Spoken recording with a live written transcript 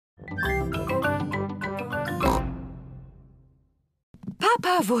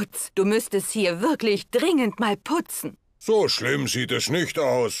Papa Wutz, du müsstest hier wirklich dringend mal putzen. So schlimm sieht es nicht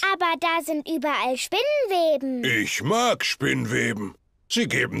aus. Aber da sind überall Spinnenweben. Ich mag Spinnweben. Sie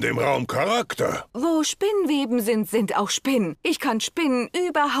geben dem Raum Charakter. Wo Spinnweben sind, sind auch Spinnen. Ich kann Spinnen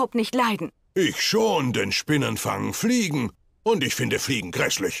überhaupt nicht leiden. Ich schon, denn Spinnen fangen Fliegen. Und ich finde Fliegen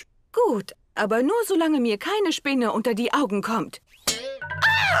grässlich. Gut, aber nur solange mir keine Spinne unter die Augen kommt.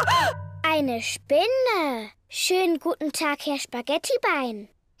 Eine Spinne. Schönen guten Tag, Herr Spaghettibein.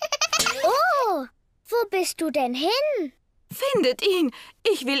 Oh, wo bist du denn hin? Findet ihn.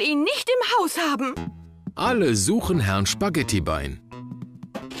 Ich will ihn nicht im Haus haben. Alle suchen Herrn Spaghettibein.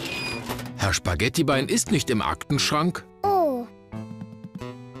 Herr Spaghettibein ist nicht im Aktenschrank. Oh.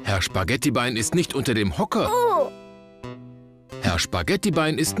 Herr Spaghettibein ist nicht unter dem Hocker. Oh. Herr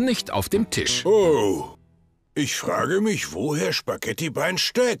Spaghettibein ist nicht auf dem Tisch. Oh, ich frage mich, wo Herr Spaghettibein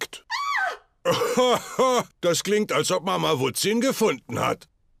steckt. Das klingt, als ob Mama Wutz ihn gefunden hat.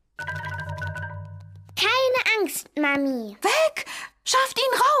 Keine Angst, Mami. Weg! Schafft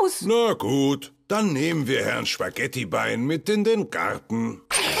ihn raus! Na gut, dann nehmen wir Herrn Spaghettibein mit in den Garten.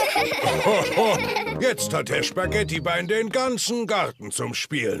 Jetzt hat Herr Spaghettibein den ganzen Garten zum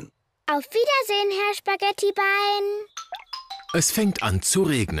Spielen. Auf Wiedersehen, Herr Spaghettibein. Es fängt an zu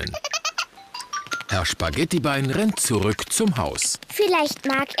regnen. Herr Spaghettibein rennt zurück zum Haus. Vielleicht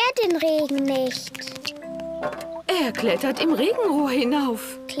mag er den Regen nicht. Er klettert im Regenrohr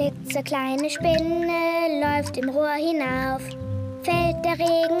hinauf. Klitzekleine Spinne läuft im Rohr hinauf. Fällt der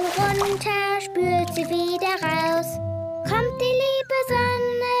Regen runter, spült sie wieder raus. Kommt die liebe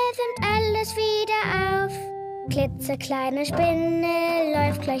Sonne, wärmt alles wieder auf. Klitzekleine Spinne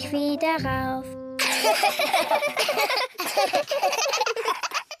läuft gleich wieder rauf.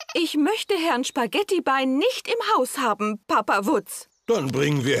 Ich möchte Herrn Spaghettibein nicht im Haus haben, Papa Wutz. Dann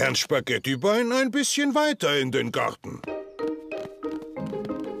bringen wir Herrn Spaghettibein ein bisschen weiter in den Garten.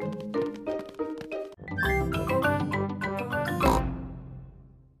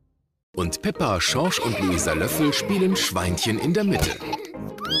 Und Peppa, Schorsch und Luisa Löffel spielen Schweinchen in der Mitte.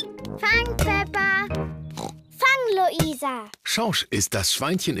 Fang, Peppa. Fang, Luisa. Schorsch ist das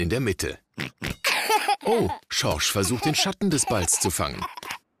Schweinchen in der Mitte. Oh, Schorsch versucht den Schatten des Balls zu fangen.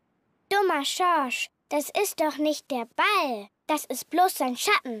 Dummer Schorsch, das ist doch nicht der Ball. Das ist bloß sein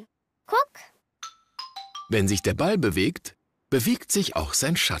Schatten. Guck. Wenn sich der Ball bewegt, bewegt sich auch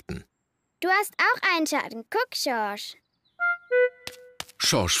sein Schatten. Du hast auch einen Schatten. Guck, Schorsch.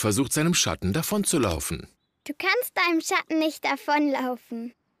 Schorsch versucht seinem Schatten davonzulaufen. Du kannst deinem Schatten nicht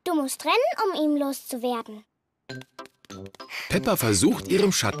davonlaufen. Du musst rennen, um ihm loszuwerden. Peppa versucht,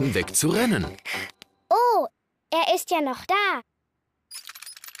 ihrem Schatten wegzurennen. Oh, er ist ja noch da.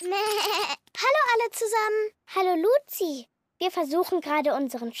 Hallo alle zusammen. Hallo Luzi. Wir versuchen gerade,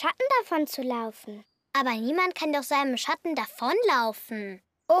 unseren Schatten davon zu laufen. Aber niemand kann doch seinem Schatten davonlaufen.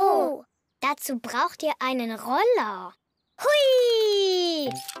 Oh, dazu braucht ihr einen Roller.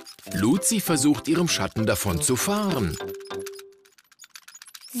 Hui! Luzi versucht, ihrem Schatten davon zu fahren.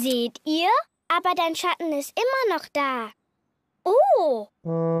 Seht ihr? Aber dein Schatten ist immer noch da. Oh!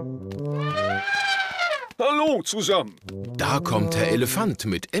 Hallo zusammen. Da kommt Herr Elefant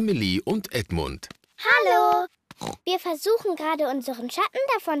mit Emily und Edmund. Hallo! Wir versuchen gerade, unseren Schatten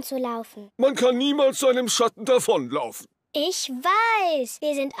davon zu laufen. Man kann niemals seinem Schatten davonlaufen. Ich weiß,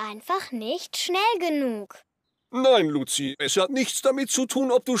 wir sind einfach nicht schnell genug. Nein, Luzi, es hat nichts damit zu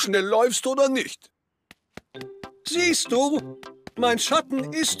tun, ob du schnell läufst oder nicht. Siehst du, mein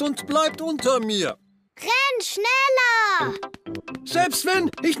Schatten ist und bleibt unter mir. Renn schneller! Selbst wenn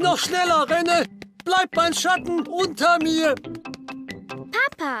ich noch schneller renne, bleibt mein Schatten unter mir.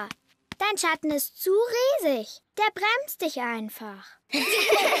 Papa, dein Schatten ist zu riesig. Der bremst dich einfach.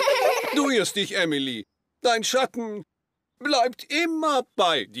 Du irrst dich, Emily. Dein Schatten bleibt immer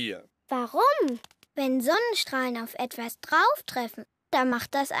bei dir. Warum? Wenn Sonnenstrahlen auf etwas drauftreffen, dann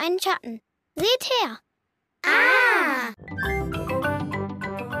macht das einen Schatten. Seht her. Ah!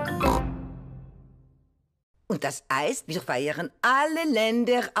 Und das heißt, wir feiern alle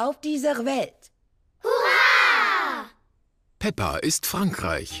Länder auf dieser Welt. Hurra! Peppa ist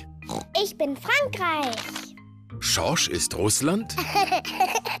Frankreich. Ich bin Frankreich. Schorsch ist Russland.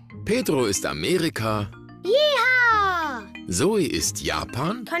 Pedro ist Amerika. Yeehaw! Zoe ist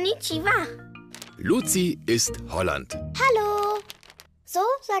Japan. Konnichiwa. Luzi ist Holland. Hallo. So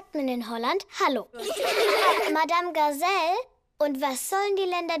sagt man in Holland Hallo. Madame Gazelle, und was sollen die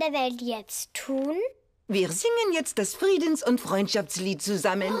Länder der Welt jetzt tun? Wir singen jetzt das Friedens- und Freundschaftslied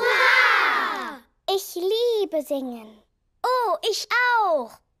zusammen. Hurra! Ich liebe singen. Oh, ich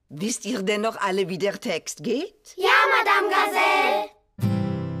auch. Wisst ihr denn noch alle, wie der Text geht? Ja, Madame Gazelle.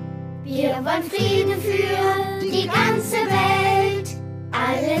 Wir wollen Frieden für die ganze Welt.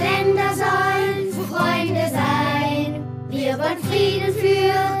 Alle Länder sollen Freunde sein. Wir wollen Frieden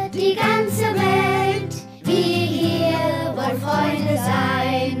für die ganze Welt. Wir hier wollen Freunde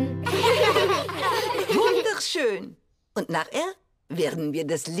sein. Wunderschön. Und nachher werden wir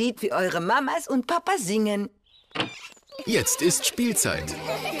das Lied für eure Mamas und Papas singen. Jetzt ist Spielzeit.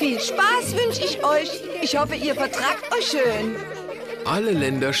 Viel Spaß wünsche ich euch. Ich hoffe, ihr vertragt euch schön. Alle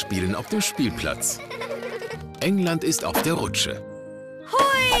Länder spielen auf dem Spielplatz. England ist auf der Rutsche.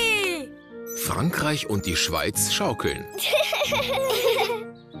 Hui! Frankreich und die Schweiz schaukeln.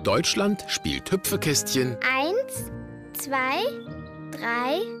 Deutschland spielt Hüpfekästchen. 1, 2,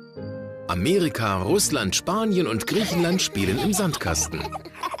 3. Amerika, Russland, Spanien und Griechenland spielen im Sandkasten.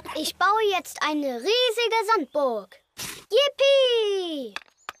 Ich baue jetzt eine riesige Sandburg. Yippie!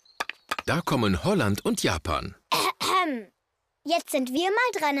 Da kommen Holland und Japan. Jetzt sind wir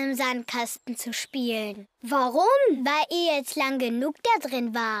mal dran, im Sandkasten zu spielen. Warum? Weil ihr jetzt lang genug da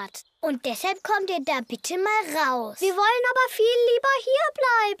drin wart. Und deshalb kommt ihr da bitte mal raus. Wir wollen aber viel lieber hier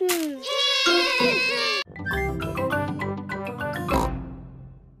bleiben.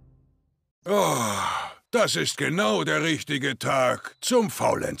 Oh, das ist genau der richtige Tag zum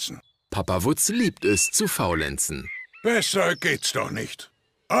Faulenzen. Papa Wutz liebt es zu faulenzen. Besser geht's doch nicht.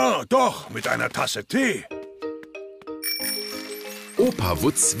 Ah, doch, mit einer Tasse Tee. Opa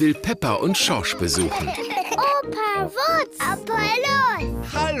Wutz will Peppa und Schorsch besuchen. Opa Wutz! Apollo!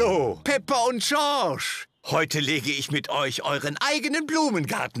 Hallo, Peppa und Schorsch. Heute lege ich mit euch euren eigenen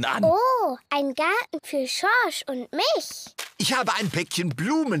Blumengarten an. Oh, ein Garten für Schorsch und mich. Ich habe ein Päckchen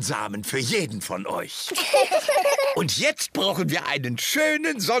Blumensamen für jeden von euch. Und jetzt brauchen wir einen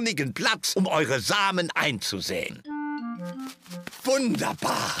schönen, sonnigen Platz, um eure Samen einzusäen.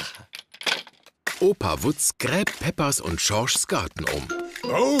 Wunderbar. Opa Wutz gräbt Peppas und Schorschs Garten um.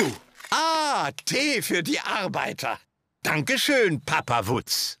 Oh, Tee für die Arbeiter. Dankeschön, Papa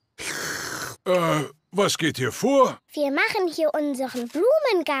Wutz. was geht hier vor? Wir machen hier unseren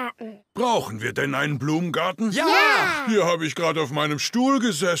Blumengarten. Brauchen wir denn einen Blumengarten? Ja! Hier habe ich gerade auf meinem Stuhl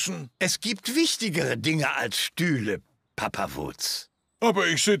gesessen. Es gibt wichtigere Dinge als Stühle, Papa Wutz. Aber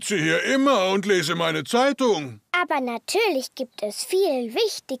ich sitze hier immer und lese meine Zeitung. Aber natürlich gibt es viel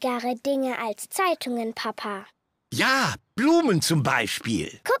wichtigere Dinge als Zeitungen, Papa. Ja, Blumen zum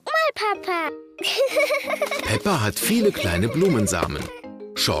Beispiel. Guck mal, Papa. Peppa hat viele kleine Blumensamen.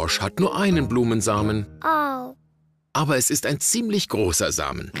 Schorsch hat nur einen Blumensamen. Oh. Aber es ist ein ziemlich großer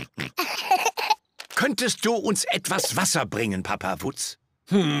Samen. Könntest du uns etwas Wasser bringen, Papa Wutz?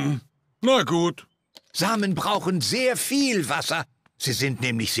 Na gut. Samen brauchen sehr viel Wasser. Sie sind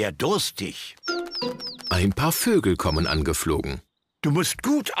nämlich sehr durstig. Ein paar Vögel kommen angeflogen. Du musst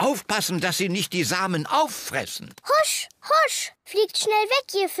gut aufpassen, dass sie nicht die Samen auffressen. Husch, husch. Fliegt schnell weg,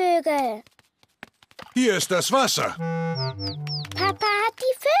 ihr Vögel. Hier ist das Wasser. Papa hat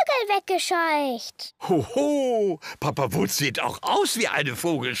die Vögel weggescheucht. Hoho, Papa Wutz sieht auch aus wie eine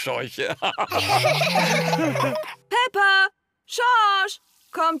Vogelscheuche. Peppa, Schorsch,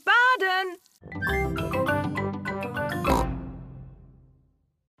 kommt baden.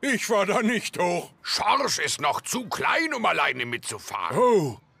 Ich fahr da nicht hoch. Schorsch ist noch zu klein, um alleine mitzufahren.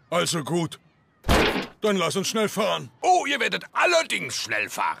 Oh, also gut. Dann lass uns schnell fahren. Oh, ihr werdet allerdings schnell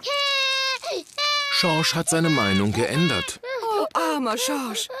fahren. Schorsch hat seine Meinung geändert. Oh, armer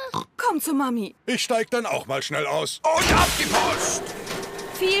Schorsch. Komm zu Mami. Ich steig dann auch mal schnell aus. Und ab die Post!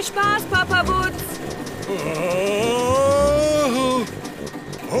 Viel Spaß, Papa Wutz.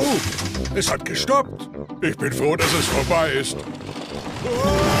 Oh, es hat gestoppt. Ich bin froh, dass es vorbei ist.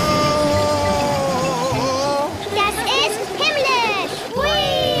 Das ist himmlisch. Hui!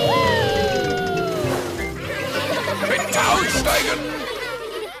 Bitte aussteigen!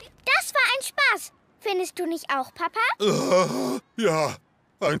 Das war ein Spaß. Findest du nicht auch, Papa? Ja,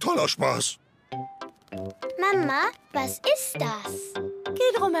 ein toller Spaß. Mama, was ist das?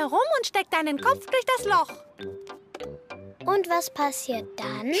 Geh drum herum und steck deinen Kopf durch das Loch. Und was passiert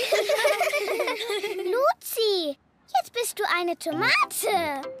dann? Luzi, jetzt bist du eine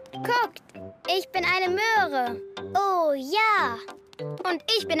Tomate. Guckt, ich bin eine Möhre. Oh ja. Und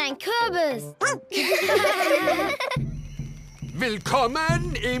ich bin ein Kürbis.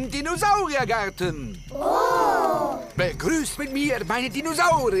 Willkommen im Dinosauriergarten. Oh. Begrüßt mit mir meine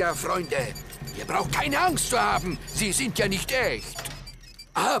Dinosaurierfreunde. Ihr braucht keine Angst zu haben, sie sind ja nicht echt.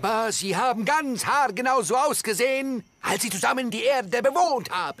 Aber sie haben ganz haargenau so ausgesehen, als sie zusammen die Erde bewohnt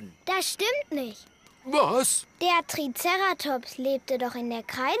haben. Das stimmt nicht. Was? Der Triceratops lebte doch in der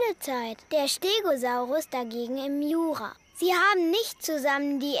Kreidezeit. Der Stegosaurus dagegen im Jura. Sie haben nicht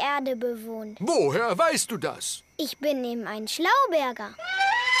zusammen die Erde bewohnt. Woher weißt du das? Ich bin eben ein Schlauberger.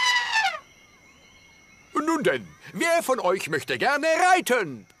 Nun denn, wer von euch möchte gerne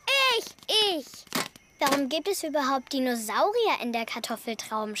reiten? Ich. Warum gibt es überhaupt Dinosaurier in der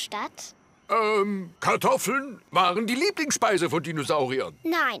Kartoffeltraumstadt? Kartoffeln waren die Lieblingsspeise von Dinosauriern.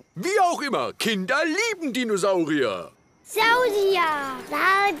 Nein. Wie auch immer, Kinder lieben Dinosaurier. Sausier.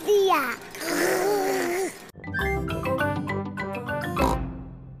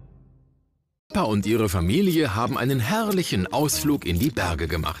 Peppa und ihre Familie haben einen herrlichen Ausflug in die Berge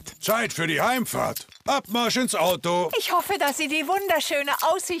gemacht. Zeit für die Heimfahrt. Abmarsch ins Auto. Ich hoffe, dass Sie die wunderschöne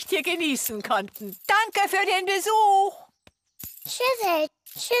Aussicht hier genießen konnten. Danke für den Besuch.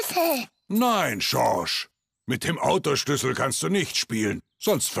 Schüssel. Nein, Schorsch. Mit dem Autoschlüssel kannst du nicht spielen,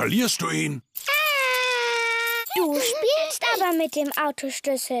 sonst verlierst du ihn. Du spielst aber mit dem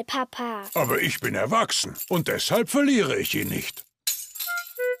Autoschlüssel, Papa. Aber ich bin erwachsen und deshalb verliere ich ihn nicht.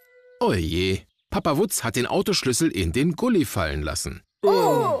 Oje, Papa Wutz hat den Autoschlüssel in den Gully fallen lassen.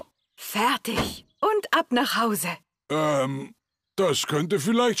 Oh, fertig. Und ab nach Hause. Das könnte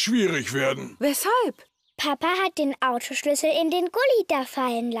vielleicht schwierig werden. Weshalb? Papa hat den Autoschlüssel in den Gully da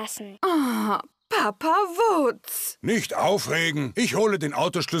fallen lassen. Oh, Papa Wutz. Nicht aufregen. Ich hole den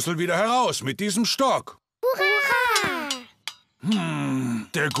Autoschlüssel wieder heraus mit diesem Stock. Hurra!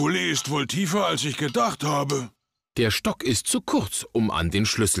 Der Gully ist wohl tiefer, als ich gedacht habe. Der Stock ist zu kurz, um an den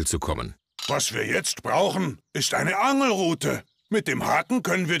Schlüssel zu kommen. Was wir jetzt brauchen, ist eine Angelrute. Mit dem Haken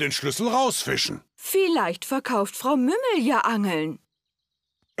können wir den Schlüssel rausfischen. Vielleicht verkauft Frau Mümmel ja Angeln.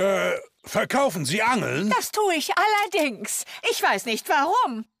 Verkaufen Sie Angeln? Das tue ich allerdings. Ich weiß nicht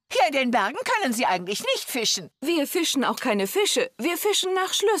warum. Hier in den Bergen können Sie eigentlich nicht fischen. Wir fischen auch keine Fische. Wir fischen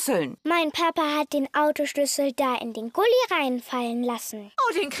nach Schlüsseln. Mein Papa hat den Autoschlüssel da in den Gully reinfallen lassen.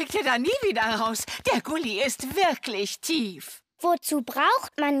 Oh, den kriegt ihr da nie wieder raus. Der Gully ist wirklich tief. Wozu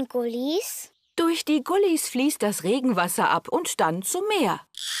braucht man Gullis? Durch die Gullis fließt das Regenwasser ab und dann zum Meer.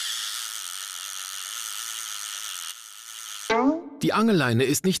 Die Angelleine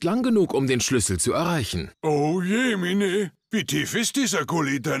ist nicht lang genug, um den Schlüssel zu erreichen. Oh je, Mine. Wie tief ist dieser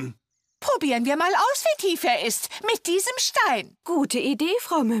Gully denn? Probieren wir mal aus, wie tief er ist. Mit diesem Stein. Gute Idee,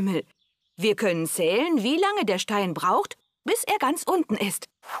 Frau Mümmel. Wir können zählen, wie lange der Stein braucht, bis er ganz unten ist.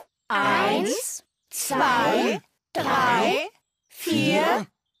 1, 2, 3, 4,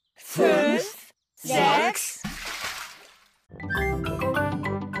 5, 6.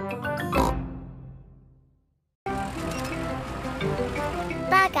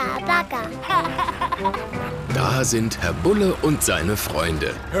 Bagger. Da sind Herr Bulle und seine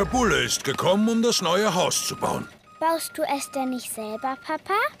Freunde. Herr Bulle ist gekommen, um das neue Haus zu bauen. Baust du es denn nicht selber,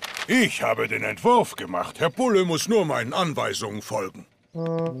 Papa? Ich habe den Entwurf gemacht. Herr Bulle muss nur meinen Anweisungen folgen.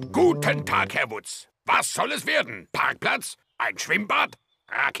 Guten Tag, Herr Wutz. Was soll es werden? Parkplatz? Ein Schwimmbad?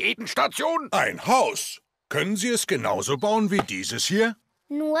 Raketenstation? Ein Haus. Können Sie es genauso bauen wie dieses hier?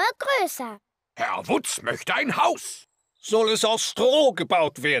 Nur größer. Herr Wutz möchte ein Haus. Soll es aus Stroh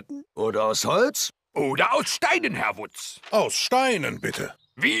gebaut werden? Oder aus Holz? Oder aus Steinen, Herr Wutz. Aus Steinen, bitte.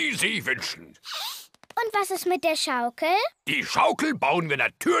 Wie Sie wünschen. Und was ist mit der Schaukel? Die Schaukel bauen wir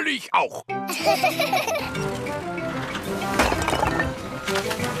natürlich auch.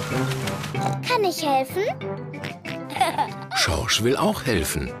 Kann ich helfen? Schorsch will auch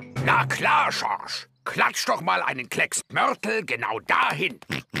helfen. Na klar, Schorsch. Klatsch doch mal einen Klecks Mörtel genau dahin.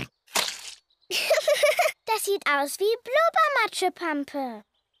 Das sieht aus wie Blubbermatschepampe.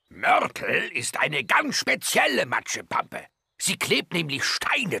 Mörtel ist eine ganz spezielle Matschepampe. Sie klebt nämlich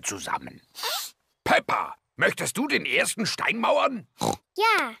Steine zusammen. Peppa, möchtest du den ersten Stein mauern?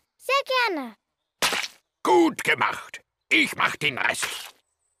 Ja, sehr gerne. Gut gemacht. Ich mach den Rest.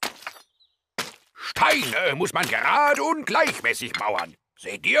 Steine muss man gerade und gleichmäßig mauern.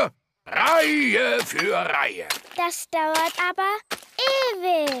 Seht ihr? Reihe für Reihe. Das dauert aber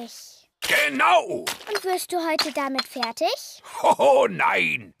ewig. Genau. Und wirst du heute damit fertig? Oh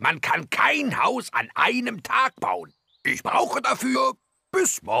nein, man kann kein Haus an einem Tag bauen. Ich brauche dafür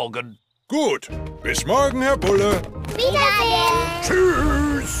bis morgen. Gut. Bis morgen, Herr Bulle. Wiedersehen.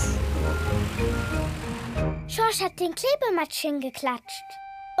 Tschüss. Schorsch hat den Klebematsch hingeklatscht.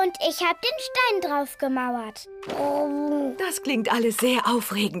 Und ich habe den Stein drauf gemauert. Das klingt alles sehr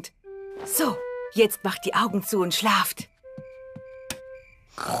aufregend. So, jetzt macht die Augen zu und schlaft.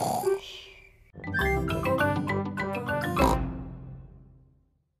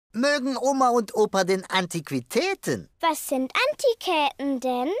 Mögen Oma und Opa denn Antiquitäten? Was sind Antiquitäten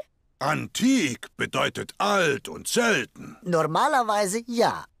denn? Antik bedeutet alt und selten. Normalerweise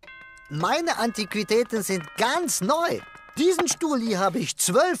ja. Meine Antiquitäten sind ganz neu. Diesen Stuhl hier habe ich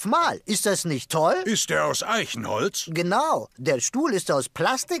 12 Mal. Ist das nicht toll? Ist der aus Eichenholz? Genau, der Stuhl ist aus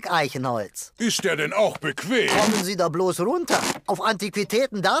Plastikeichenholz. Ist der denn auch bequem? Kommen Sie da bloß runter. Auf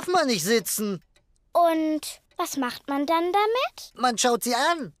Antiquitäten darf man nicht sitzen. Und was macht man dann damit? Man schaut sie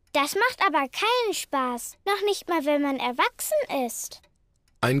an. Das macht aber keinen Spaß. Noch nicht mal, wenn man erwachsen ist.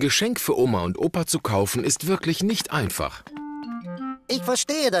 Ein Geschenk für Oma und Opa zu kaufen, ist wirklich nicht einfach. Ich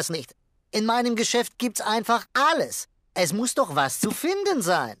verstehe das nicht. In meinem Geschäft gibt's einfach alles. Es muss doch was zu finden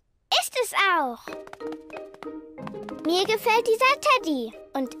sein. Ist es auch. Mir gefällt dieser Teddy.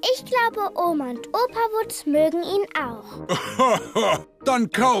 Und ich glaube, Oma und Opa Wutz mögen ihn auch. Dann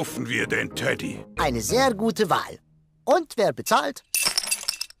kaufen wir den Teddy. Eine sehr gute Wahl. Und wer bezahlt?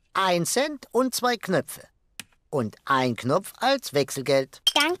 1 Cent und 2 Knöpfe. Und ein Knopf als Wechselgeld.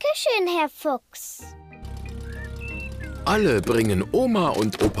 Dankeschön, Herr Fuchs. Alle bringen Oma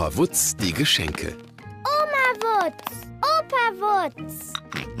und Opa Wutz die Geschenke. Oma Wutz, Opa Wutz.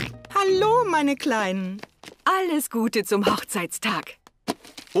 Hallo, meine Kleinen. Alles Gute zum Hochzeitstag.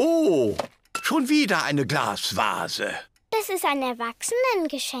 Oh, schon wieder eine Glasvase. Das ist ein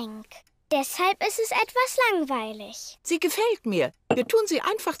Erwachsenengeschenk. Deshalb ist es etwas langweilig. Sie gefällt mir. Wir tun sie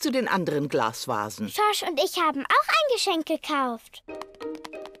einfach zu den anderen Glasvasen. Schorsch und ich haben auch ein Geschenk gekauft.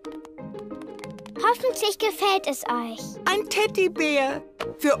 Hoffentlich gefällt es euch. Ein Teddybär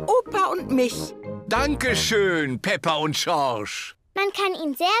für Opa und mich. Dankeschön, Peppa und Schorsch. Man kann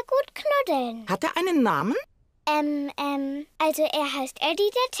ihn sehr gut knuddeln. Hat er einen Namen? Also er heißt Eddie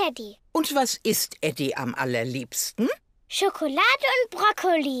der Teddy. Und was isst Eddie am allerliebsten? Schokolade und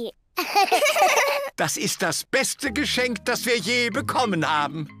Brokkoli. Das ist das beste Geschenk, das wir je bekommen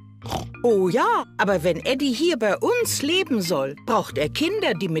haben. Oh ja, aber wenn Eddie hier bei uns leben soll, braucht er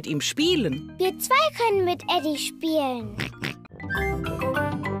Kinder, die mit ihm spielen. Wir zwei können mit Eddie spielen.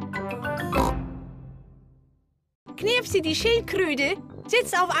 Knirpsi, die Schildkröte,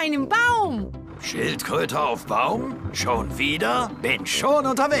 sitzt auf einem Baum. Schildkröte auf Baum? Schon wieder? Bin schon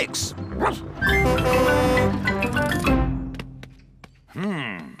unterwegs.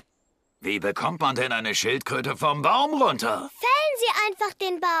 Wie bekommt man denn eine Schildkröte vom Baum runter? Fällen Sie einfach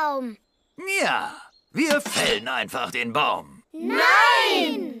den Baum. Ja, wir fällen einfach den Baum.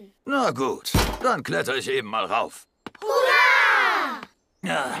 Nein! Na gut, dann kletter ich eben mal rauf. Hurra!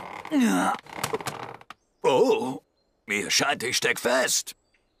 Ja. Oh, mir scheint, ich steck fest.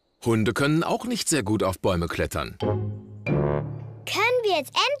 Hunde können auch nicht sehr gut auf Bäume klettern. Können wir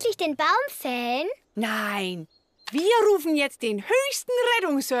jetzt endlich den Baum fällen? Nein, wir rufen jetzt den höchsten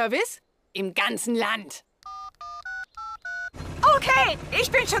Rettungsservice im ganzen Land. Okay, ich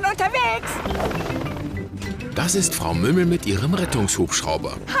bin schon unterwegs. Das ist Frau Mümmel mit ihrem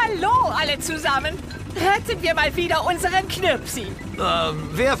Rettungshubschrauber. Hallo alle zusammen. Retten wir mal wieder unseren Knirpsi.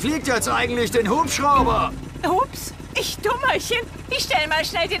 Wer fliegt jetzt eigentlich den Hubschrauber? Ups, ich Dummerchen. Ich stell mal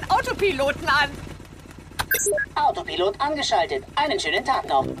schnell den Autopiloten an. Autopilot angeschaltet. Einen schönen Tag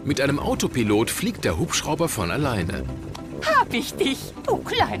noch. Mit einem Autopilot fliegt der Hubschrauber von alleine. Hab ich dich, du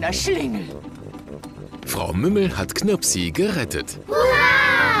kleiner Schlingel. Frau Mümmel hat Knirpsi gerettet.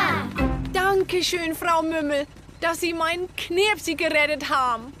 Hurra! Dankeschön, Frau Mümmel, dass Sie meinen Knirpsi gerettet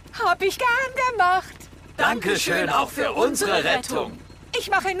haben. Hab ich gern gemacht. Dankeschön auch für unsere Rettung. Ich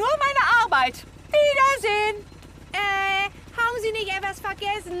mache nur meine Arbeit. Wiedersehen. Haben Sie nicht etwas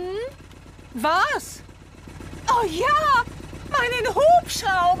vergessen? Was? Oh ja, meinen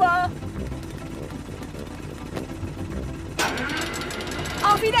Hubschrauber.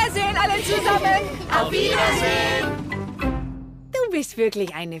 Auf Wiedersehen alle zusammen. Auf Wiedersehen. Du bist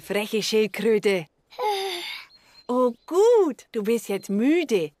wirklich eine freche Schildkröte. Oh gut, du bist jetzt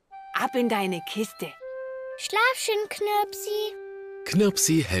müde. Ab in deine Kiste. Schlaf schön, Knirpsi.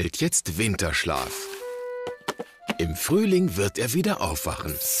 Knirpsi hält jetzt Winterschlaf. Im Frühling wird er wieder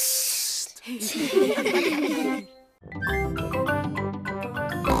aufwachen.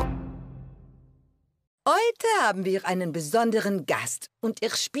 Heute haben wir einen besonderen Gast und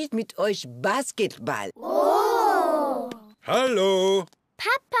er spielt mit euch Basketball. Oh! Hallo.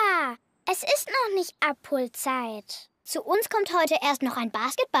 Papa, es ist noch nicht Abholzeit. Zu uns kommt heute erst noch ein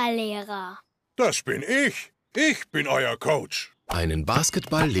Basketballlehrer. Das bin ich. Ich bin euer Coach. Einen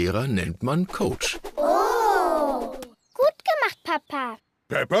Basketballlehrer nennt man Coach. Oh! Gut gemacht, Papa.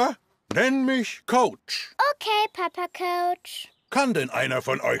 Peppa, nenn mich Coach. Okay, Papa Coach. Kann denn einer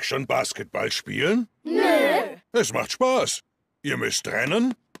von euch schon Basketball spielen? Nö. Es macht Spaß. Ihr müsst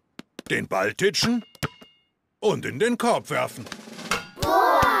rennen, den Ball titschen und in den Korb werfen.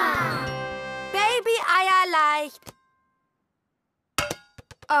 Boah! Baby-Eier leicht.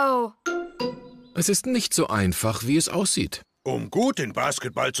 Oh. Es ist nicht so einfach, wie es aussieht. Um gut in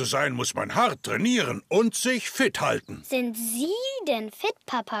Basketball zu sein, muss man hart trainieren und sich fit halten. Sind Sie denn fit,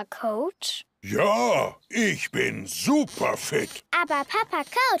 Papa Coach? Ja, ich bin super fit. Aber Papa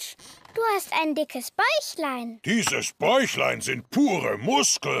Coach, du hast ein dickes Bäuchlein. Dieses Bäuchlein sind pure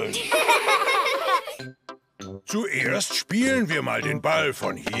Muskeln. Zuerst spielen wir mal den Ball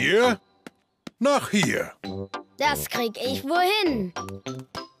von hier nach hier. Das krieg ich wohin.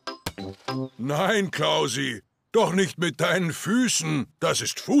 Nein, Klausi, doch nicht mit deinen Füßen. Das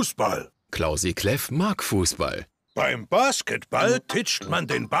ist Fußball. Klausi Kläff mag Fußball. Beim Basketball titscht man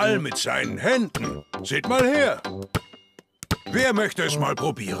den Ball mit seinen Händen. Seht mal her. Wer möchte es mal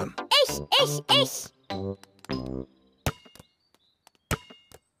probieren? Ich.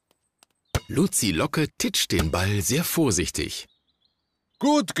 Luzi Locke titscht den Ball sehr vorsichtig.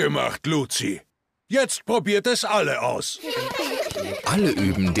 Gut gemacht, Luzi. Jetzt probiert es alle aus. Alle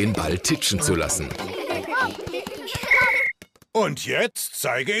üben, den Ball titschen zu lassen. Und jetzt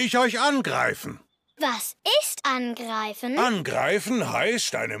zeige ich euch Angreifen. Was ist Angreifen? Angreifen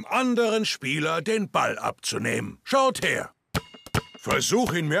heißt, einem anderen Spieler den Ball abzunehmen. Schaut her.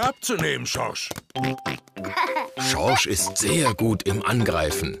 Versuch ihn mir abzunehmen, Schorsch. Schorsch ist sehr gut im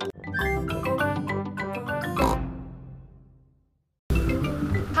Angreifen.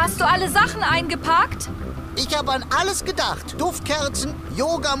 Hast du alle Sachen eingepackt? Ich habe an alles gedacht. Duftkerzen,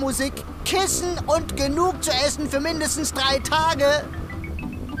 Yogamusik, Kissen und genug zu essen für mindestens 3 Tage.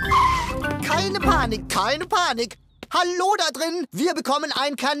 Keine Panik, keine Panik. Hallo da drin, wir bekommen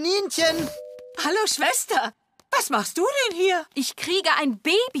ein Kaninchen. Hallo, Schwester. Was machst du denn hier? Ich kriege ein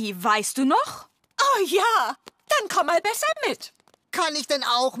Baby, weißt du noch? Oh ja, dann komm mal besser mit. Kann ich denn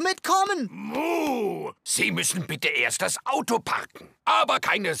auch mitkommen? Muh, Sie müssen bitte erst das Auto parken. Aber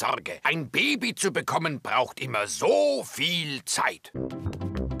keine Sorge, ein Baby zu bekommen braucht immer so viel Zeit.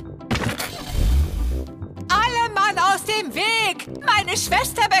 Alle Mann aus dem Weg! Meine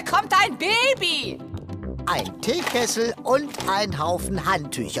Schwester bekommt ein Baby! Ein Teekessel und ein Haufen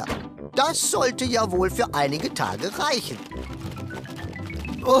Handtücher. Das sollte ja wohl für einige Tage reichen.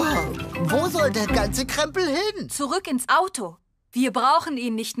 Oh, wo soll der ganze Krempel hin? Zurück ins Auto. Wir brauchen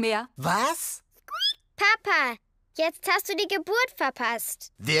ihn nicht mehr. Was? Papa, jetzt hast du die Geburt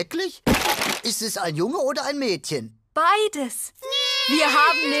verpasst. Wirklich? Ist es ein Junge oder ein Mädchen? Beides. Wir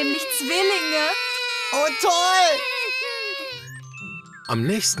haben nämlich Zwillinge. Oh, toll! Am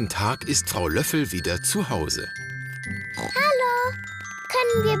nächsten Tag ist Frau Löffel wieder zu Hause. Hallo,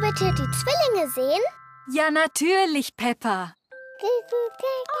 können wir bitte die Zwillinge sehen? Ja, natürlich, Peppa.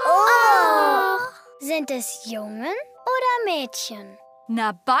 Oh! Sind es Jungen oder Mädchen?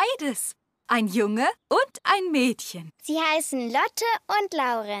 Na, beides. Ein Junge und ein Mädchen. Sie heißen Lotte und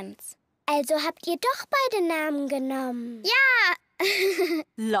Laurenz. Also habt ihr doch beide Namen genommen. Ja!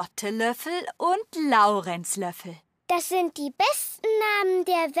 Lotte Löffel und Laurenz Löffel. Das sind die besten Namen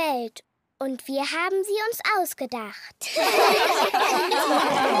der Welt. Und wir haben sie uns ausgedacht.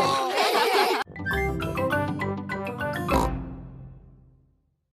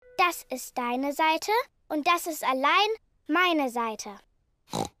 Das ist deine Seite und das ist allein meine Seite.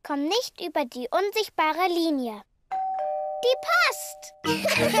 Komm nicht über die unsichtbare Linie. Die passt.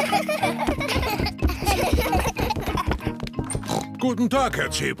 Guten Tag,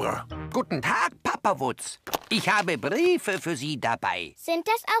 Herr Zebra. Guten Tag, Papa Wutz. Ich habe Briefe für Sie dabei. Sind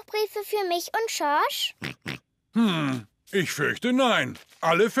das auch Briefe für mich und Schorsch? Ich fürchte nein.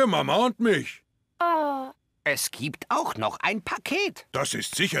 Alle für Mama und mich. Oh. Es gibt auch noch ein Paket. Das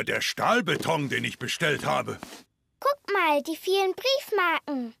ist sicher der Stahlbeton, den ich bestellt habe. Guck mal, die vielen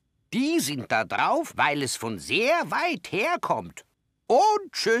Briefmarken. Die sind da drauf, weil es von sehr weit herkommt.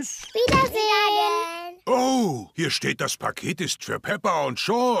 Und tschüss. Wiedersehen. Oh, hier steht, das Paket ist für Peppa und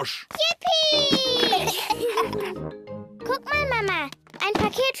Schorsch. Yippie! Guck mal, Mama. Ein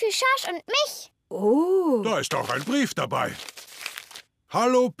Paket für Schorsch und mich. Oh. Da ist auch ein Brief dabei.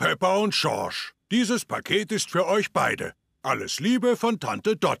 Hallo, Peppa und Schorsch. Dieses Paket ist für euch beide. Alles Liebe von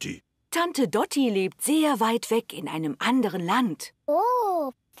Tante Dotti. Tante Dotti lebt sehr weit weg in einem anderen Land.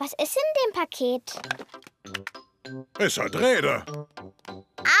 Oh, was ist in dem Paket? Es hat Räder.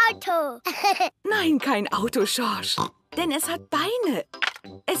 Auto. Nein, kein Auto, Schorsch. Denn es hat Beine.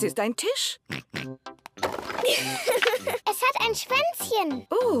 Es ist ein Tisch. Es hat ein Schwänzchen.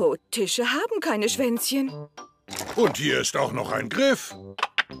 Oh, Tische haben keine Schwänzchen. Und hier ist auch noch ein Griff.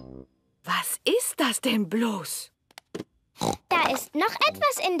 Was ist das denn bloß? Da ist noch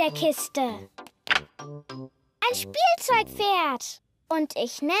etwas in der Kiste. Ein Spielzeugpferd. Und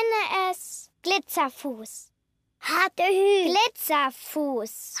ich nenne es Glitzerfuß. Hatte Hü.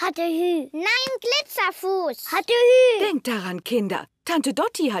 Glitzerfuß. Hatte Hü. Nein, Glitzerfuß. Hatte Hü. Denkt daran, Kinder. Tante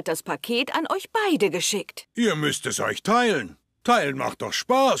Dotti hat das Paket an euch beide geschickt. Ihr müsst es euch teilen. Teilen macht doch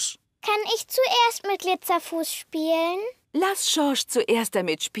Spaß. Kann ich zuerst mit Glitzerfuß spielen? Lass Schorsch zuerst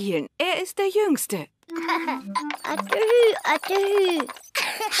damit spielen. Er ist der Jüngste. Hatte Hü, hatte Hü.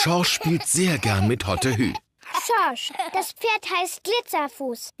 Schorsch spielt sehr gern mit Hotte Hü. Schorsch, das Pferd heißt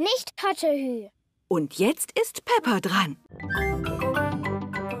Glitzerfuß, nicht Hotte Hü. Und jetzt ist Peppa dran.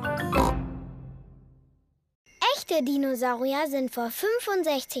 Echte Dinosaurier sind vor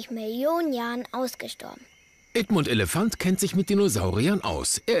 65 Millionen Jahren ausgestorben. Edmund Elefant kennt sich mit Dinosauriern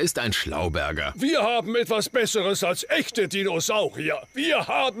aus. Er ist ein Schlauberger. Wir haben etwas Besseres als echte Dinosaurier. Wir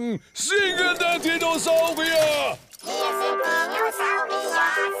haben singende Dinosaurier. Wir sind Dinosaurier,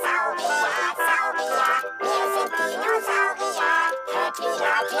 Saurier, Saurier. Wir sind Dinosaurier. Hört, wie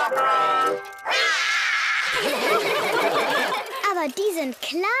laut wir brüllen. Aber die sind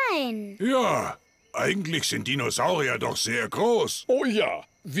klein. Ja, eigentlich sind Dinosaurier doch sehr groß. Oh ja,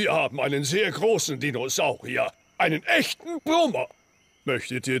 wir haben einen sehr großen Dinosaurier. Einen echten Brummer.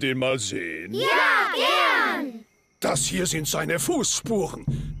 Möchtet ihr den mal sehen? Ja, gern. Das hier sind seine Fußspuren.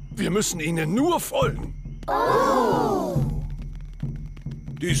 Wir müssen ihnen nur folgen. Oh.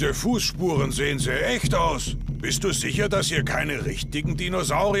 Diese Fußspuren sehen sehr echt aus. Bist du sicher, dass hier keine richtigen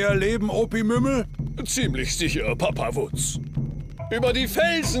Dinosaurier leben, Opi Mümmel? Ziemlich sicher, Papa Wutz. Über die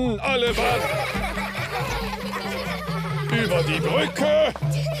Felsen, alle Mann! Über die Brücke!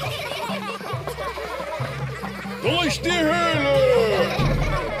 Durch die Höhle!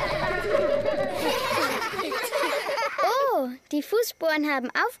 Oh, die Fußspuren haben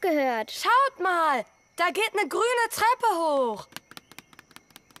aufgehört. Schaut mal, da geht eine grüne Treppe hoch.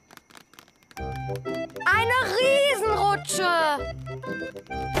 Eine Riesenrutsche.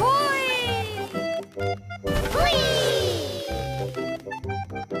 Hui! Hui!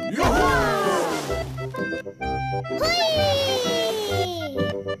 Juhu! Hui!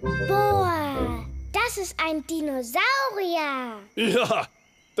 Boah, das ist ein Dinosaurier. Ja,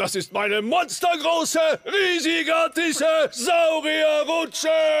 das ist meine monstergroße, riesigartige Saurierrutsche!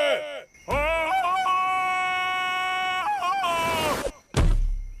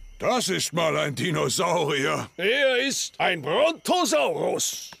 Das ist mal ein Dinosaurier. Er ist ein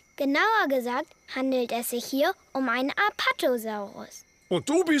Brontosaurus. Genauer gesagt handelt es sich hier um einen Apatosaurus. Und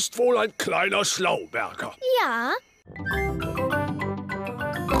du bist wohl ein kleiner Schlauberger. Ja.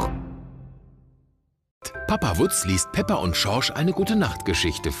 Papa Wutz liest Peppa und Schorsch eine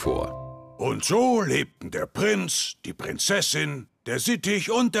Gute-Nacht-Geschichte vor. Und so lebten der Prinz, die Prinzessin, der Sittich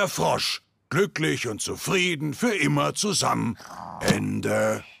und der Frosch glücklich und zufrieden für immer zusammen.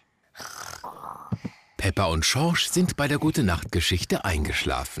 Ende. Peppa und Schorsch sind bei der Gute-Nacht-Geschichte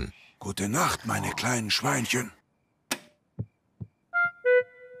eingeschlafen. Gute Nacht, meine kleinen Schweinchen.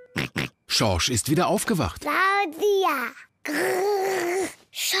 Schorsch ist wieder aufgewacht. Claudia. Grrr.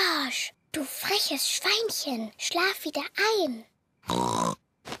 Schorsch, du freches Schweinchen, schlaf wieder ein.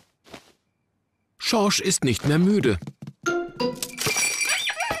 Schorsch ist nicht mehr müde.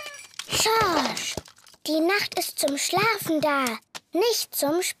 Schorsch, die Nacht ist zum Schlafen da, nicht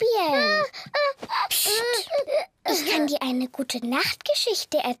zum Spielen. Psst, ich kann dir eine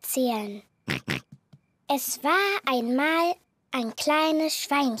Gute-Nacht-Geschichte erzählen. Es war einmal ein kleines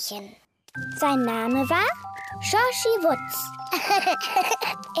Schweinchen. Sein Name war Schorschi Wutz.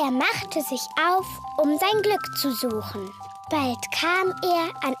 Er machte sich auf, um sein Glück zu suchen. Bald kam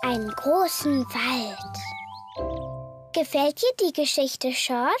er an einen großen Wald. Gefällt dir die Geschichte,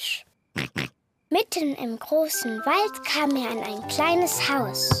 Schorsch? Mitten im großen Wald kam er an ein kleines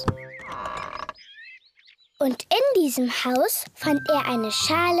Haus. Und in diesem Haus fand er eine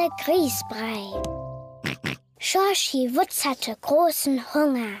Schale Grießbrei. Schorschi Wutz hatte großen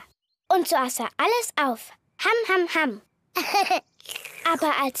Hunger. Und so aß er alles auf. Ham, ham, ham.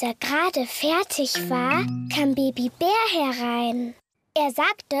 Aber als er gerade fertig war, kam Baby Bär herein. Er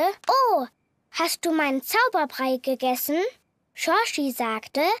sagte, oh, hast du meinen Zauberbrei gegessen? Schorschi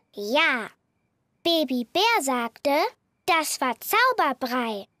sagte, ja. Baby Bär sagte, das war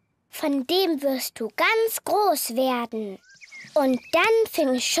Zauberbrei. Von dem wirst du ganz groß werden. Und dann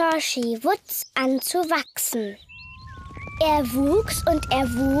fing Schorschi Wutz an zu wachsen. Er wuchs und er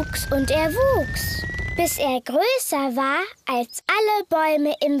wuchs und er wuchs, bis er größer war als alle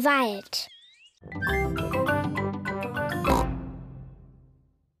Bäume im Wald.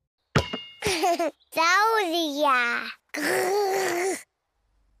 Saurier.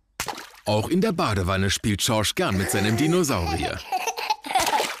 Auch in der Badewanne spielt Schorsch gern mit seinem Dinosaurier.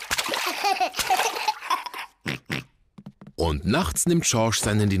 Und nachts nimmt Schorsch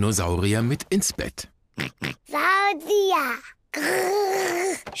seinen Dinosaurier mit ins Bett. Saurier.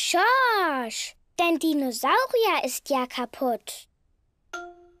 Schorsch, dein Dinosaurier ist ja kaputt.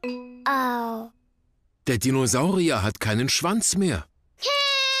 Oh. Der Dinosaurier hat keinen Schwanz mehr.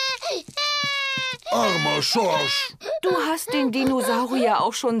 Armer Schorsch. Du hast den Dinosaurier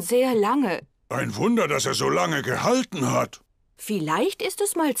auch schon sehr lange. Ein Wunder, dass er so lange gehalten hat. Vielleicht ist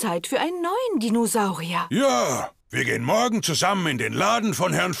es mal Zeit für einen neuen Dinosaurier. Ja, wir gehen morgen zusammen in den Laden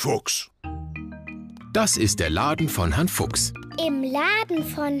von Herrn Fuchs. Das ist der Laden von Herrn Fuchs. Im Laden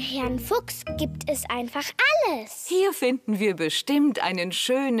von Herrn Fuchs gibt es einfach alles. Hier finden wir bestimmt einen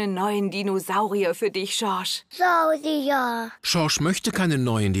schönen neuen Dinosaurier für dich, Schorsch. Saurier. Schorsch möchte keinen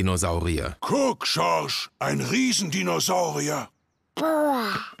neuen Dinosaurier. Guck, Schorsch, ein Riesendinosaurier.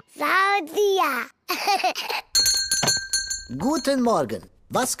 Boah, Saurier. Guten Morgen.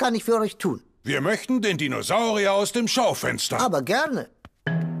 Was kann ich für euch tun? Wir möchten den Dinosaurier aus dem Schaufenster. Aber gerne.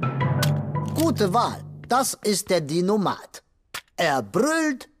 Gute Wahl. Das ist der Dinomat. Er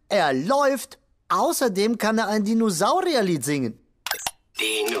brüllt, er läuft. Außerdem kann er ein Dinosaurierlied singen.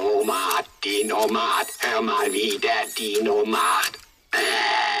 Dinomat, Dinomat, hör mal, wie der Dino macht.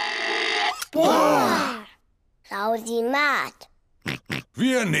 Boah, Sausimat.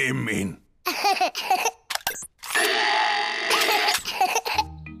 Wir nehmen ihn.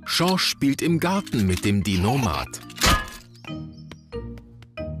 Schorsch spielt im Garten mit dem Dinomat.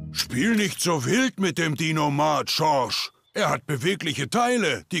 Spiel nicht so wild mit dem Dinomat, Schorsch. Er hat bewegliche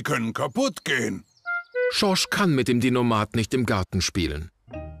Teile, die können kaputt gehen. Schorsch kann mit dem Dinomat nicht im Garten spielen.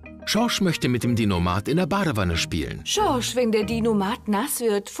 Schorsch möchte mit dem Dinomat in der Badewanne spielen. Schorsch, wenn der Dinomat nass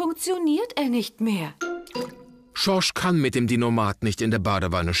wird, funktioniert er nicht mehr. Schorsch kann mit dem Dinomat nicht in der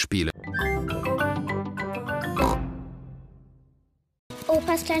Badewanne spielen.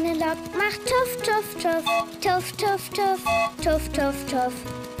 Opas kleine Lok macht tuff, tuff, tuff, tuff, tuff, tuff, tuff, tuff, tuff.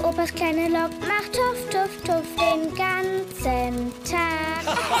 Opas kleine Lok macht tuff, tuff, tuff den ganzen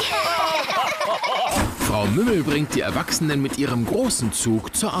Tag. Frau Mümmel bringt die Erwachsenen mit ihrem großen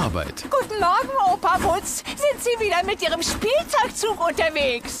Zug zur Arbeit. Guten Morgen, Opa Wutz. Sind Sie wieder mit Ihrem Spielzeugzug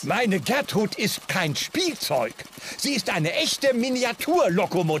unterwegs? Meine Gertrud ist kein Spielzeug. Sie ist eine echte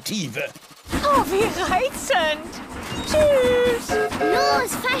Miniaturlokomotive. Oh, wie reizend. Tschüss.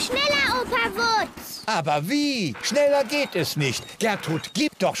 Los, fahr schneller, Opa Wutz. Aber wie? Schneller geht es nicht. Gertrud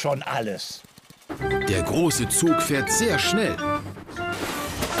gibt doch schon alles. Der große Zug fährt sehr schnell.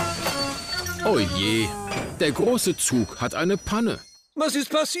 Oh je, der große Zug hat eine Panne. Was ist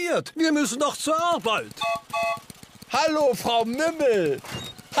passiert? Wir müssen noch zur Arbeit. Hallo, Frau Mümmel.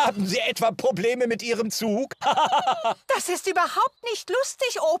 Haben Sie etwa Probleme mit Ihrem Zug? Das ist überhaupt nicht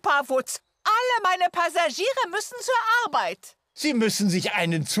lustig, Opa Wutz. Alle meine Passagiere müssen zur Arbeit. Sie müssen sich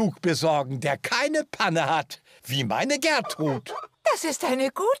einen Zug besorgen, der keine Panne hat, wie meine Gertrud. Das ist eine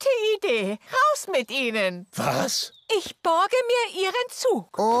gute Idee. Raus mit Ihnen. Was? Ich borge mir Ihren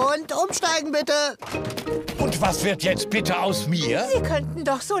Zug. Und umsteigen bitte. Und was wird jetzt bitte aus mir? Sie könnten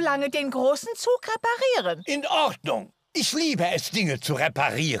doch so lange den großen Zug reparieren. In Ordnung. Ich liebe es, Dinge zu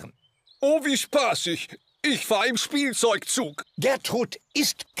reparieren. Oh, wie spaßig. Ich fahre im Spielzeugzug. Gertrud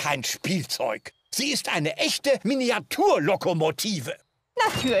ist kein Spielzeug. Sie ist eine echte Miniaturlokomotive.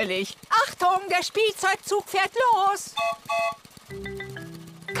 Natürlich. Achtung, der Spielzeugzug fährt los.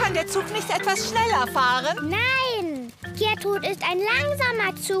 Kann der Zug nicht etwas schneller fahren? Nein, Gertrud ist ein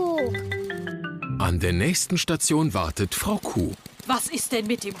langsamer Zug. An der nächsten Station wartet Frau Kuh. Was ist denn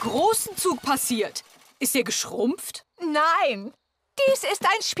mit dem großen Zug passiert? Ist er geschrumpft? Nein, dies ist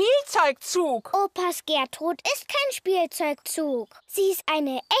ein Spielzeugzug. Opas Gertrud ist kein Spielzeugzug. Sie ist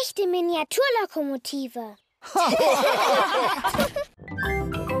eine echte Miniaturlokomotive.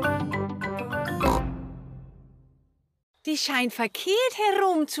 Die scheint verkehrt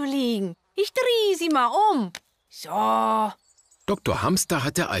herumzuliegen. Ich drehe sie mal um. So. Dr. Hamster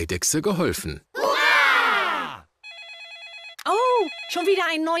hat der Eidechse geholfen. Hurra! Oh, schon wieder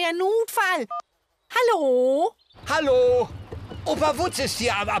ein neuer Notfall. Hallo? Hallo? Opa Wutz ist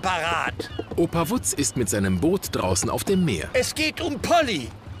hier am Apparat. Opa Wutz ist mit seinem Boot draußen auf dem Meer. Es geht um Polly.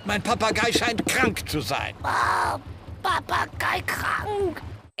 Mein Papagei scheint krank zu sein. Oh, Papagei krank.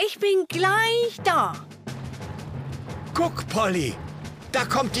 Ich bin gleich da. Guck, Polly. Da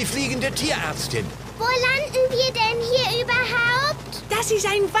kommt die fliegende Tierärztin. Wo landen wir denn hier überhaupt? Das ist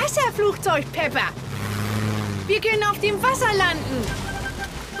ein Wasserflugzeug, Peppa. Wir können auf dem Wasser landen.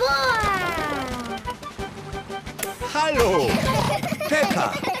 Boah! Hallo,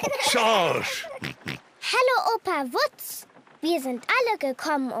 Peppa, Schorsch. Hallo, Opa Wutz. Wir sind alle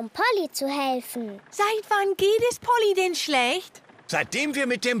gekommen, um Polly zu helfen. Seit wann geht es Polly denn schlecht? Seitdem wir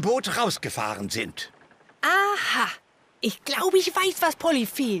mit dem Boot rausgefahren sind. Aha. Ich glaube, ich weiß, was Polly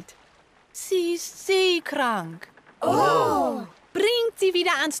fehlt. Sie ist seekrank. Oh. Bringt sie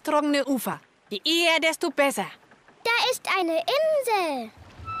wieder ans trockene Ufer. Je eher, desto besser. Da ist eine Insel.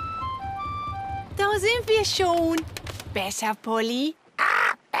 Da sind wir schon. Besser, Polly.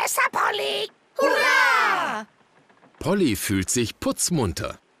 Ah, besser, Polly. Hurra! Polly fühlt sich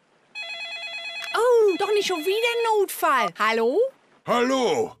putzmunter. Oh, doch nicht schon wieder Notfall. Hallo?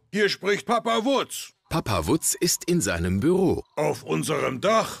 Hallo, hier spricht Papa Wutz. Papa Wutz ist in seinem Büro. Auf unserem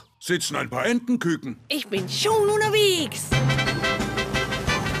Dach sitzen ein paar Entenküken. Ich bin schon unterwegs.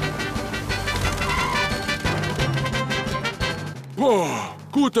 Boah,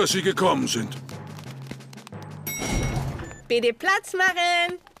 gut, dass Sie gekommen sind. Bitte Platz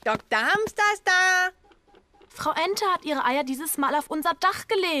machen. Dr. Hamster ist da. Frau Ente hat ihre Eier dieses Mal auf unser Dach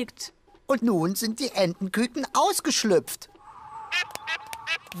gelegt. Und nun sind die Entenküken ausgeschlüpft.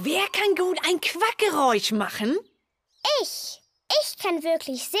 Wer kann gut ein Quackgeräusch machen? Ich kann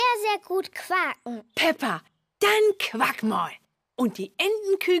wirklich sehr, sehr gut quaken. Peppa, dann quack mal. Und die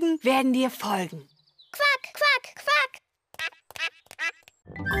Entenküken werden dir folgen. Quack, quack, quack.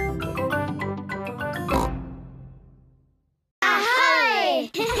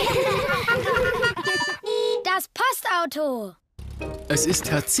 Ahoi! Das Postauto. Es ist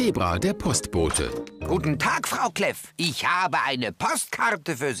Herr Zebra, der Postbote. Guten Tag, Frau Kleff. Ich habe eine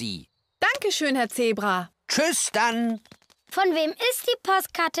Postkarte für Sie. Dankeschön, Herr Zebra. Tschüss dann. Von wem ist die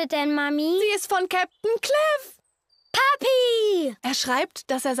Postkarte denn, Mami? Sie ist von Captain Kleff. Papi! Er schreibt,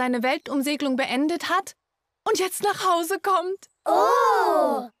 dass er seine Weltumsegelung beendet hat und jetzt nach Hause kommt.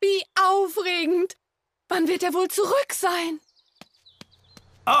 Oh! Wie aufregend. Wann wird er wohl zurück sein?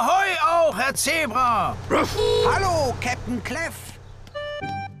 Ahoi auch, Herr Zebra! Hallo, Captain Kleff.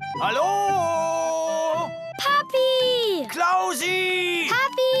 Hallo! Papi! Klausi!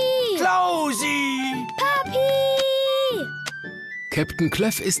 Papi! Klausi! Papi! Captain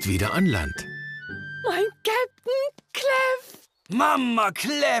Kleff ist wieder an Land. Mein Captain Kleff! Mama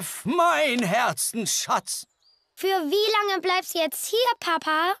Kleff, mein Herzensschatz! Für wie lange bleibst du jetzt hier,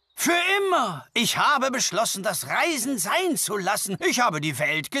 Papa? Für immer! Ich habe beschlossen, das Reisen sein zu lassen. Ich habe die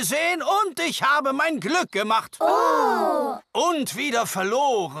Welt gesehen und ich habe mein Glück gemacht. Oh! Und wieder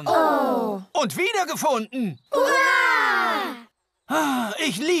verloren. Oh! Und wiedergefunden. Hurra!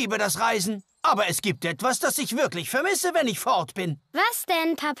 Ich liebe das Reisen. Aber es gibt etwas, das ich wirklich vermisse, wenn ich fort bin. Was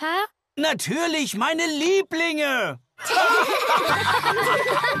denn, Papa? Natürlich meine Lieblinge.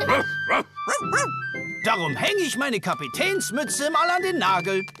 Darum hänge ich meine Kapitänsmütze mal an den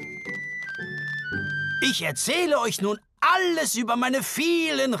Nagel. Ich erzähle euch nun alles über meine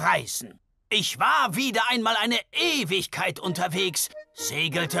vielen Reisen. Ich war wieder einmal eine Ewigkeit unterwegs,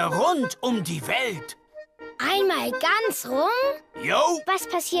 segelte rund um die Welt. Einmal ganz rum? Jo. Was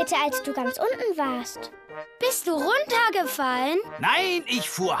passierte, als du ganz unten warst? Bist du runtergefallen? Nein, ich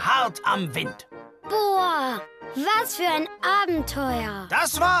fuhr hart am Wind. Boah, was für ein Abenteuer.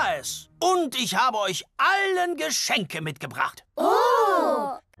 Das war es. Und ich habe euch allen Geschenke mitgebracht.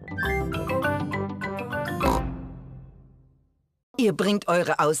 Oh! Ihr bringt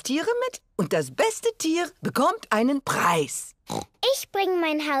eure Haustiere mit und das beste Tier bekommt einen Preis. Ich bringe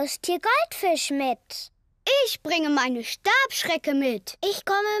mein Haustier Goldfisch mit. Ich bringe meine Stabschrecke mit. Ich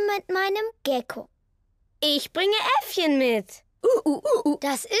komme mit meinem Gecko. Ich bringe Äffchen mit.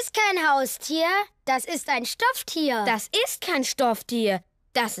 Das ist kein Haustier, das ist ein Stofftier. Das ist kein Stofftier,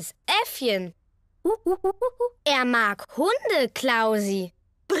 das ist Äffchen. Er mag Hunde, Klausi.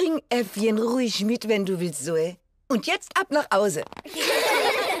 Bring Äffchen ruhig mit, wenn du willst, Zoe. Und jetzt ab nach Hause.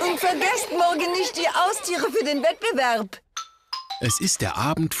 Und vergesst morgen nicht die Haustiere für den Wettbewerb. Es ist der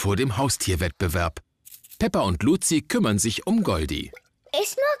Abend vor dem Haustierwettbewerb. Peppa und Luzi kümmern sich um Goldi.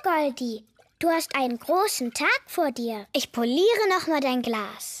 Ist nur Goldi. Du hast einen großen Tag vor dir. Ich poliere noch mal dein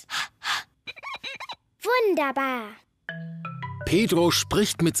Glas. Wunderbar. Pedro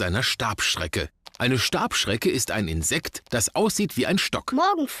spricht mit seiner Stabschrecke. Eine Stabschrecke ist ein Insekt, das aussieht wie ein Stock.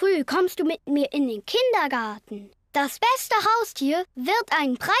 Morgen früh kommst du mit mir in den Kindergarten. Das beste Haustier wird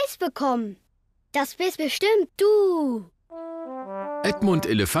einen Preis bekommen. Das bist bestimmt du. Edmund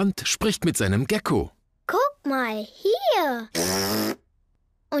Elefant spricht mit seinem Gecko. Guck mal, hier.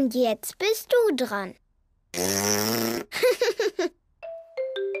 Und jetzt bist du dran.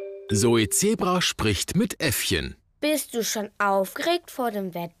 Zoe Zebra spricht mit Äffchen. Bist du schon aufgeregt vor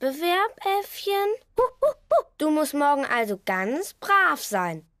dem Wettbewerb, Äffchen? Du musst morgen also ganz brav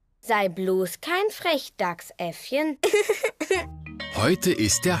sein. Sei bloß kein Frechdachs, Äffchen. Heute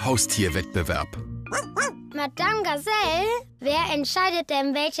ist der Haustierwettbewerb. Madame Gazelle, wer entscheidet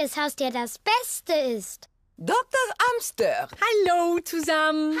denn, welches Haustier das Beste ist? Dr. Amster. Hallo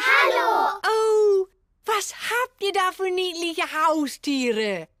zusammen. Hallo. Oh, was habt ihr da für niedliche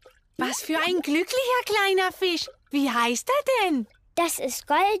Haustiere? Was für ein glücklicher kleiner Fisch. Wie heißt er denn? Das ist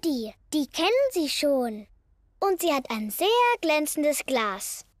Goldi. Die kennen Sie schon. Und sie hat ein sehr glänzendes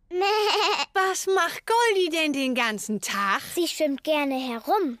Glas. Was macht Goldi denn den ganzen Tag? Sie schwimmt gerne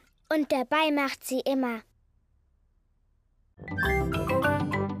herum. Und dabei macht sie immer...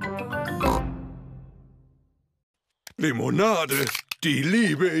 Limonade, die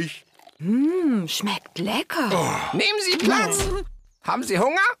liebe ich. Schmeckt lecker. Nehmen Sie Platz. Haben Sie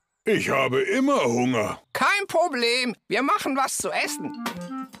Hunger? Ich habe immer Hunger. Kein Problem, wir machen was zu essen.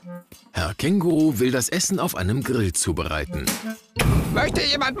 Herr Känguru will das Essen auf einem Grill zubereiten. Möchte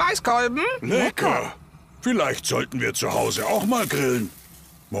jemand Maiskolben? Lecker. Vielleicht sollten wir zu Hause auch mal grillen.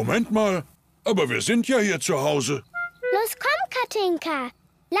 Moment mal, aber wir sind ja hier zu Hause. Los, komm, Katinka.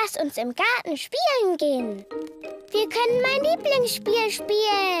 Lass uns im Garten spielen gehen. Wir können mein Lieblingsspiel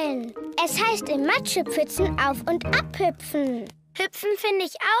spielen. Es heißt im Matschepfützen auf- und abhüpfen. Hüpfen finde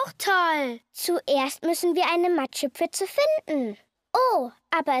ich auch toll. Zuerst müssen wir eine Matschepfütze finden. Oh,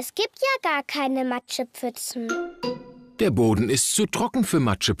 aber es gibt ja gar keine Matschepfützen. Der Boden ist zu trocken für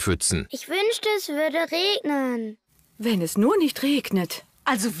Matschepfützen. Ich wünschte, es würde regnen. Wenn es nur nicht regnet.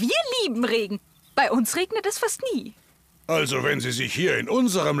 Also wir lieben Regen. Bei uns regnet es fast nie. Also wenn Sie sich hier in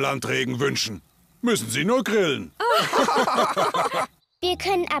unserem Land Regen wünschen, müssen Sie nur grillen. Wir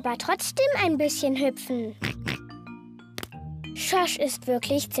können aber trotzdem ein bisschen hüpfen. Schorsch ist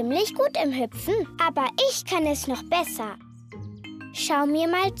wirklich ziemlich gut im Hüpfen, aber ich kann es noch besser. Schau mir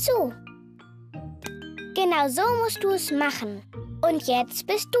mal zu. Genau so musst du es machen. Und jetzt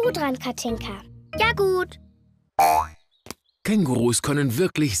bist du dran, Katinka. Ja gut. Kängurus können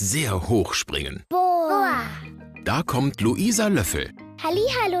wirklich sehr hoch springen. Boah. Da kommt Luisa Löffel.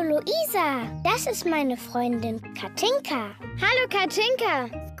 Hallihallo, Luisa. Das ist meine Freundin Katinka. Hallo Katinka.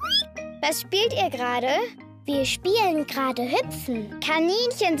 Was spielt ihr gerade? Wir spielen gerade Hüpfen.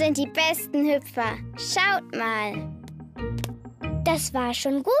 Kaninchen sind die besten Hüpfer. Schaut mal. Das war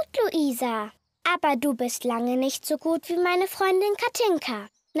schon gut, Luisa. Aber du bist lange nicht so gut wie meine Freundin Katinka.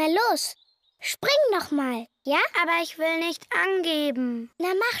 Na los, spring noch mal, ja? Aber ich will nicht angeben. Na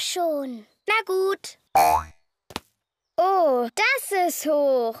mach schon. Na gut. Oh, das ist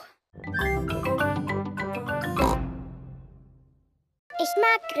hoch. Ich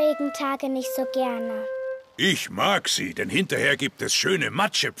mag Regentage nicht so gerne. Ich mag sie, denn hinterher gibt es schöne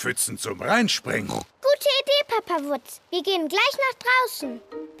Matschepfützen zum Reinspringen. Gute Idee, Papa Wutz. Wir gehen gleich nach draußen.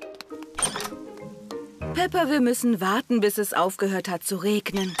 Peppa, wir müssen warten, bis es aufgehört hat zu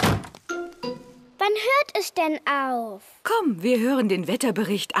regnen. Wann hört es denn auf? Komm, wir hören den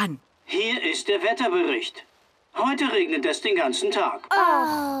Wetterbericht an. Hier ist der Wetterbericht. Heute regnet es den ganzen Tag.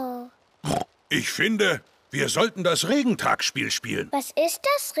 Oh. Ich finde, wir sollten das Regentagspiel spielen. Was ist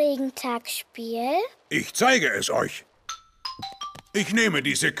das Regentagspiel? Ich zeige es euch. Ich nehme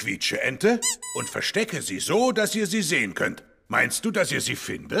diese Quietscheente und verstecke sie so, dass ihr sie sehen könnt. Meinst du, dass ihr sie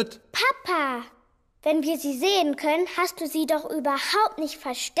findet? Papa, wenn wir sie sehen können, hast du sie doch überhaupt nicht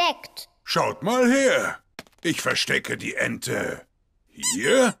versteckt. Schaut mal her. Ich verstecke die Ente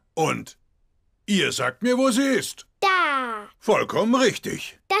hier und ihr sagt mir, wo sie ist. Da. Vollkommen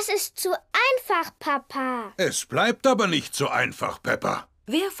richtig. Das ist zu einfach, Papa. Es bleibt aber nicht so einfach, Peppa.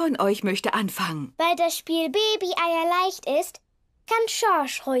 Wer von euch möchte anfangen? Weil das Spiel Baby-Eier leicht ist, kann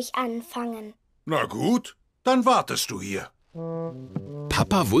Schorsch ruhig anfangen. Na gut, dann wartest du hier.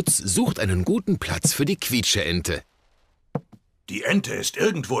 Papa Wutz sucht einen guten Platz für die Quietscheente. Die Ente ist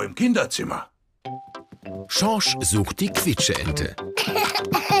irgendwo im Kinderzimmer. Schorsch sucht die Quietscheente.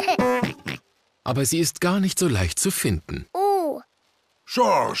 Aber sie ist gar nicht so leicht zu finden. Oh.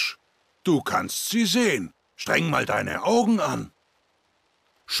 Schorsch, du kannst sie sehen. Streng mal deine Augen an.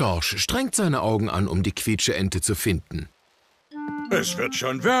 Schorsch strengt seine Augen an, um die Quietscheente zu finden. Es wird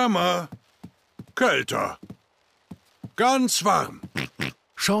schon wärmer, kälter, ganz warm.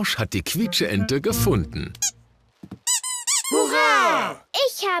 Schorsch hat die Quietscheente gefunden. Hurra!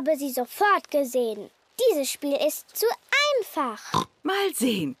 Ich habe sie sofort gesehen. Dieses Spiel ist zu einfach. Mal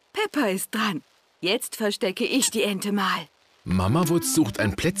sehen, Peppa ist dran. Jetzt verstecke ich die Ente mal. Mama Wutz sucht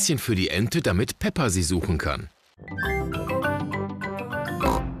ein Plätzchen für die Ente, damit Peppa sie suchen kann.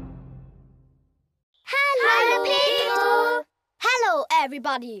 Hallo, Pedro. Hello,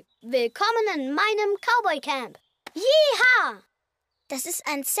 everybody. Willkommen in meinem Cowboy-Camp. Yeehaw! Das ist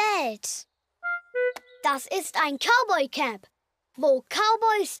ein Zelt. Das ist ein Cowboy-Camp, wo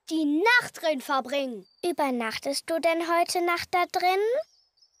Cowboys die Nacht drin verbringen. Übernachtest du denn heute Nacht da drin?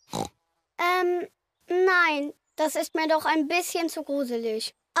 Nein, das ist mir doch ein bisschen zu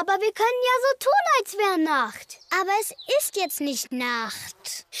gruselig. Aber wir können ja so tun, als wäre Nacht. Aber es ist jetzt nicht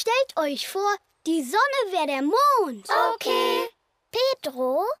Nacht. Stellt euch vor, die Sonne wäre der Mond. Okay.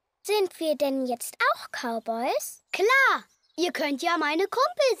 Pedro, sind wir denn jetzt auch Cowboys? Klar, ihr könnt ja meine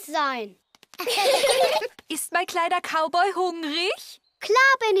Kumpels sein. Ist mein kleiner Cowboy hungrig?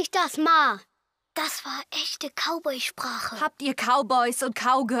 Klar bin ich das, Ma. Das war echte Cowboy-Sprache. Habt ihr Cowboys und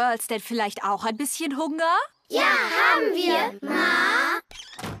Cowgirls denn vielleicht auch ein bisschen Hunger? Ja, haben wir, Ma.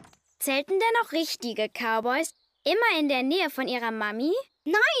 Zelten denn auch richtige Cowboys immer in der Nähe von ihrer Mami?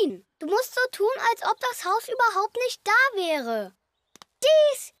 Nein, du musst so tun, als ob das Haus überhaupt nicht da wäre.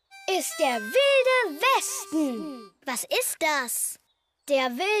 Dies ist der Wilde Westen. Was ist das?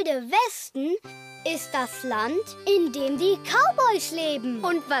 Der Wilde Westen ist das Land, in dem die Cowboys leben.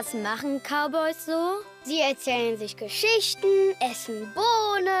 Und was machen Cowboys so? Sie erzählen sich Geschichten, essen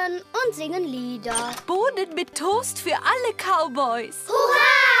Bohnen und singen Lieder. Bohnen mit Toast für alle Cowboys.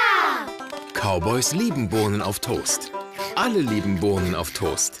 Hurra! Cowboys lieben Bohnen auf Toast. Alle lieben Bohnen auf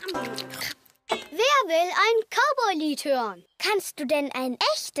Toast. Wer will ein Cowboy-Lied hören? Kannst du denn ein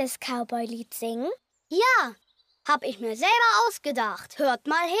echtes Cowboy-Lied singen? Ja, hab ich mir selber ausgedacht. Hört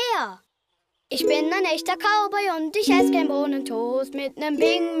mal her. Ich bin ein echter Cowboy und ich esse gern Bohnentoast. Mit nem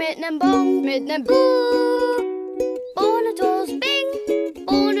Bing, mit nem Bong, mit nem Buh. Bohnentoast, Bing,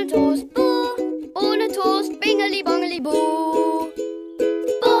 Bohnentoast, Buh. Bohnentoast, Bingeli, Bongeli, Buh.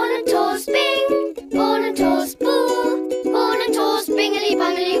 Bohnentoast, Bing, Bohnentoast, Buh. Bohnentoast, Bingeli,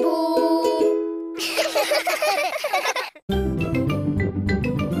 Bongeli, Buh.